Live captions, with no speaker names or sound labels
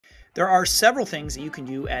There are several things that you can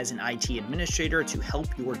do as an IT administrator to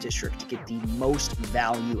help your district get the most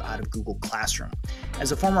value out of Google Classroom.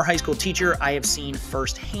 As a former high school teacher, I have seen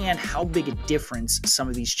firsthand how big a difference some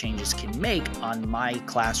of these changes can make on my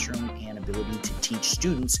classroom and ability to teach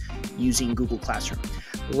students using Google Classroom.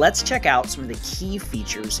 Let's check out some of the key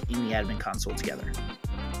features in the admin console together.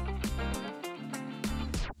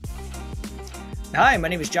 Hi, my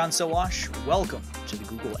name is John Sowash. Welcome to the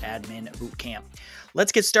Google Admin Bootcamp.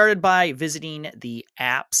 Let's get started by visiting the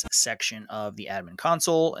Apps section of the Admin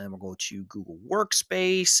Console, and then we'll go to Google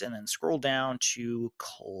Workspace and then scroll down to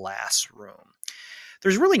Classroom.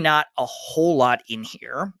 There's really not a whole lot in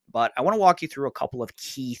here, but I want to walk you through a couple of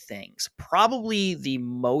key things. Probably the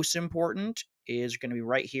most important is going to be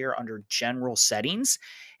right here under General Settings,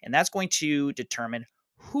 and that's going to determine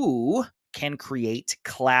who can create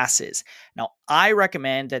classes. Now, I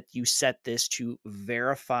recommend that you set this to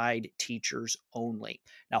verified teachers only.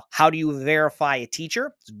 Now, how do you verify a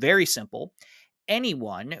teacher? It's very simple.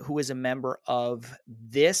 Anyone who is a member of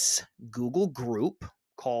this Google group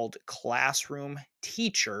called Classroom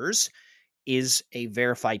Teachers is a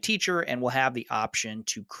verified teacher and will have the option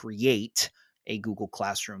to create a Google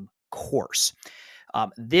Classroom course.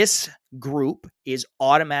 This group is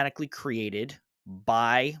automatically created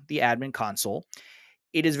by the admin console.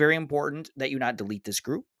 It is very important that you not delete this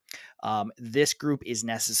group. This group is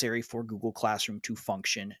necessary for Google Classroom to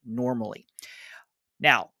function normally.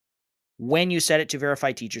 Now, when you set it to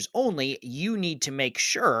verify teachers only, you need to make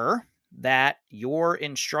sure that your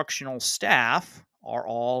instructional staff are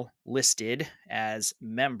all listed as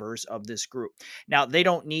members of this group. Now, they're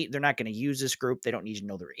not going to use this group. They don't need to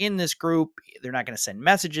know they're in this group. They're not going to send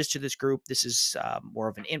messages to this group. This is more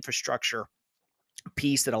of an infrastructure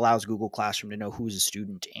piece that allows Google Classroom to know who's a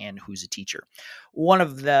student and who's a teacher. One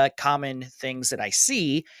of the common things that I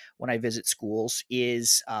see when I visit schools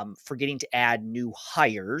is forgetting to add new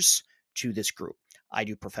hires to this group. I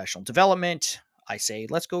do professional development. I say,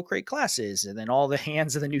 let's go create classes. And then all the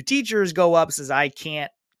hands of the new teachers go up, says, I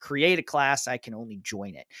can't create a class, I can only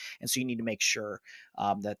join it. And so you need to make sure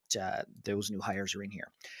that those new hires are in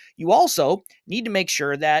here. You also need to make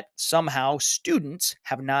sure that somehow students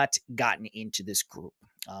have not gotten into this group.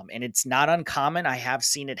 And it's not uncommon. I have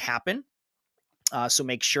seen it happen. So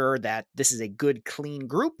make sure that this is a good, clean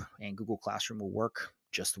group, and Google Classroom will work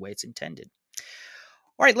just the way it's intended.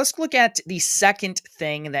 All right, let's look at the second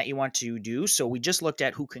thing that you want to do. So we just looked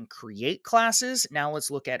at who can create classes. Now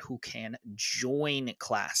let's look at who can join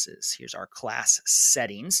classes. Here's our class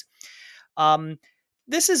settings.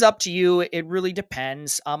 This is up to you. It really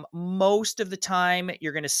depends. Most of the time,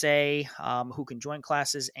 you're going to say who can join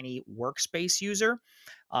classes, any workspace user.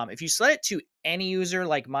 If you set it to any user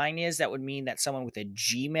like mine is, that would mean that someone with a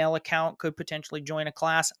Gmail account could potentially join a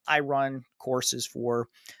class. I run courses for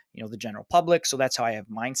the general public, so that's how I have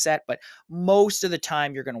mine set. But most of the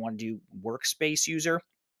time, you're going to want to do workspace user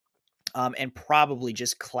and probably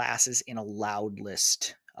just classes in allowed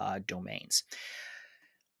list domains.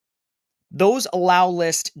 Those allow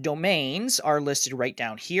list domains are listed right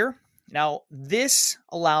down here. Now, this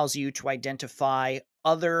allows you to identify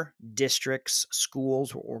other districts,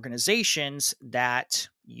 schools, or organizations that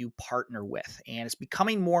you partner with. And it's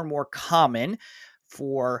becoming more and more common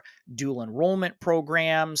for dual enrollment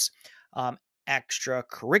programs,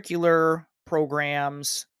 extracurricular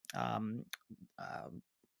programs,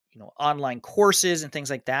 online courses and things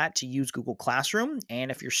like that to use Google Classroom. And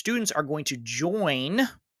if your students are going to join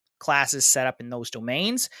classes set up in those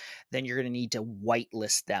domains, then you're going to need to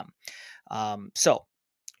whitelist them. So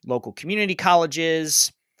local community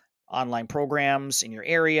colleges, online programs in your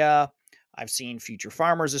area. I've seen Future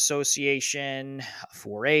Farmers Association,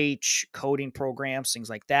 4-H, coding programs, things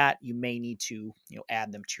like that. You may need to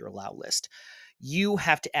add them to your allow list. You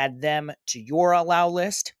have to add them to your allow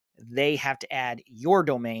list. They have to add your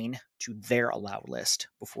domain to their allow list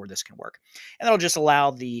before this can work. And that'll just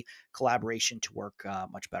allow the collaboration to work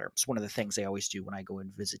much better. It's one of the things I always do when I go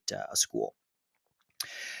and visit a school.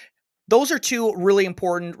 Those are two really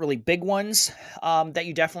important, really big ones that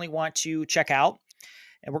you definitely want to check out.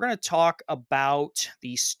 And we're going to talk about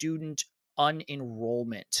the student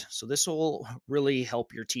unenrollment. So this will really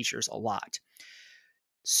help your teachers a lot.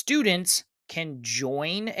 Students can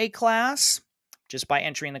join a class just by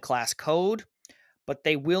entering the class code, but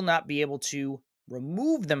they will not be able to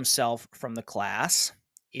remove themselves from the class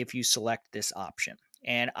if you select this option.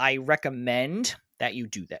 And I recommend that you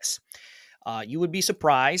do this. You would be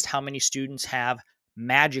surprised how many students have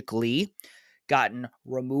magically gotten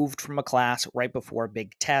removed from a class right before a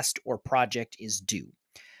big test or project is due.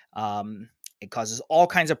 It causes all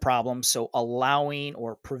kinds of problems. So allowing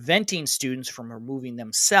or preventing students from removing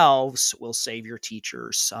themselves will save your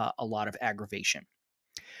teachers a lot of aggravation.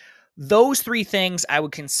 Those three things I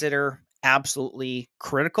would consider absolutely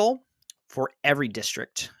critical for every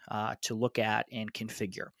district to look at and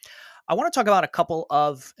configure. I want to talk about a couple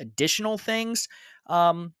of additional things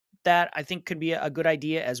that I think could be a good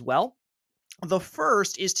idea as well. The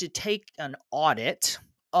first is to take an audit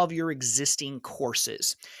of your existing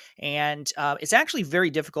courses. And it's actually very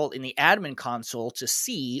difficult in the admin console to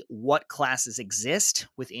see what classes exist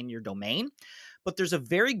within your domain. But there's a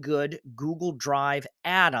very good Google Drive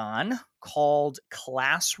add-on called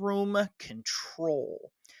Classroom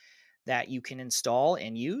Control that you can install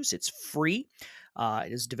and use. It's free.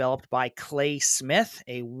 It is developed by Clay Smith,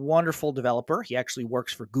 a wonderful developer. He actually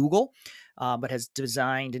works for Google, but has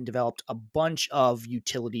designed and developed a bunch of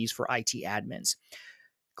utilities for IT admins.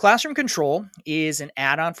 Classroom Control is an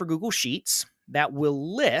add-on for Google Sheets that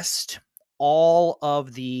will list all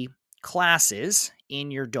of the classes in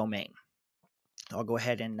your domain. I'll go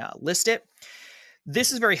ahead and list it.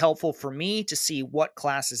 This is very helpful for me to see what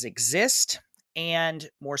classes exist and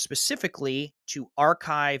more specifically to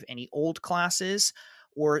archive any old classes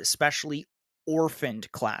or especially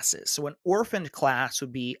orphaned classes. So an orphaned class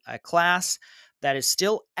would be a class that is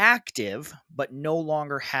still active but no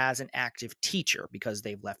longer has an active teacher because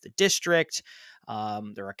they've left the district,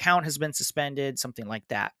 their account has been suspended, something like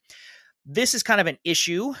that. This is kind of an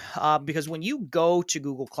issue because when you go to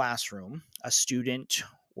Google Classroom, a student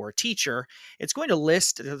or a teacher, it's going to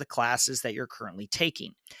list the classes that you're currently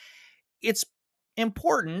taking. It's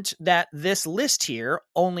important that this list here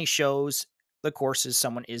only shows the courses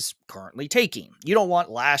someone is currently taking. You don't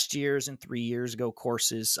want last year's and 3 years ago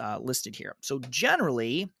courses listed here. So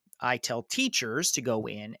generally, I tell teachers to go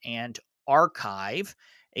in and archive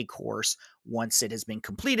a course once it has been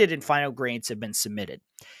completed and final grades have been submitted.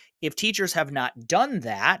 If teachers have not done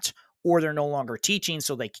that, or they're no longer teaching,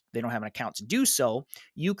 so they don't have an account to do so,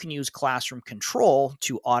 you can use Classroom Control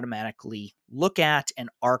to automatically look at and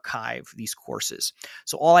archive these courses.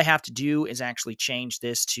 So all I have to do is actually change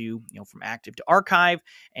this to, from active to archive,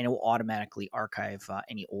 and it will automatically archive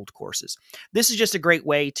any old courses. This is just a great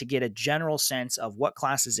way to get a general sense of what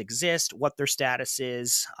classes exist, what their status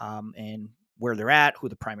is, and where they're at, who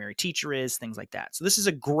the primary teacher is, things like that. So this is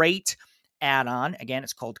a great add-on. Again,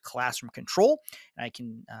 it's called Classroom Control, and I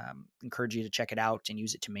can encourage you to check it out and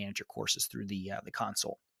use it to manage your courses through the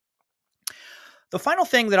console. The final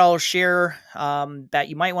thing that I'll share that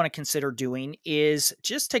you might want to consider doing is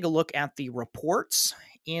just take a look at the reports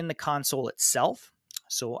in the console itself.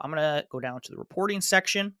 So I'm going to go down to the reporting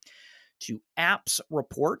section, to Apps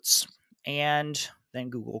Reports, and then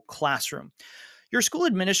Google Classroom. Your school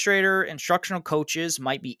administrator, instructional coaches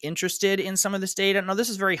might be interested in some of this data. Now, this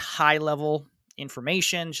is very high-level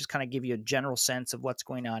information, just kind of give you a general sense of what's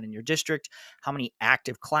going on in your district, how many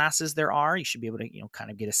active classes there are. You should be able to,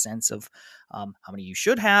 kind of get a sense of how many you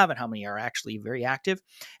should have and how many are actually very active.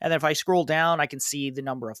 And then if I scroll down, I can see the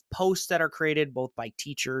number of posts that are created both by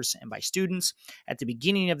teachers and by students. At the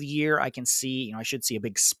beginning of the year, I can see, I should see a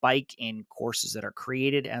big spike in courses that are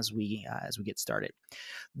created as we get started.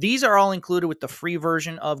 These are all included with the free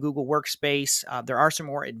version of Google Workspace. There are some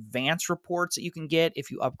more advanced reports that you can get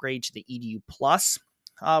if you upgrade to the EDU Plus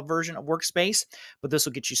version of Workspace, but this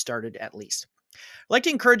will get you started at least. I'd like to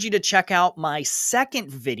encourage you to check out my second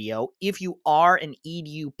video if you are an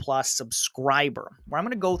EDU Plus subscriber, where I'm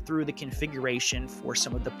going to go through the configuration for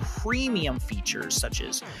some of the premium features, such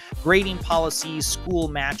as grading policies, school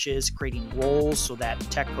matches, creating roles so that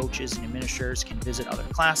tech coaches and administrators can visit other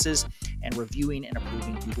classes, and reviewing and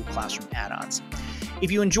approving Google Classroom add-ons.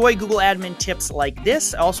 If you enjoy Google admin tips like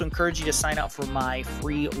this, I also encourage you to sign up for my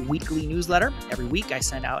free weekly newsletter. Every week I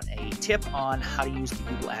send out a tip on how to use the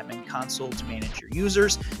Google admin console to manage your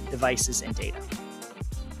users, devices, and data.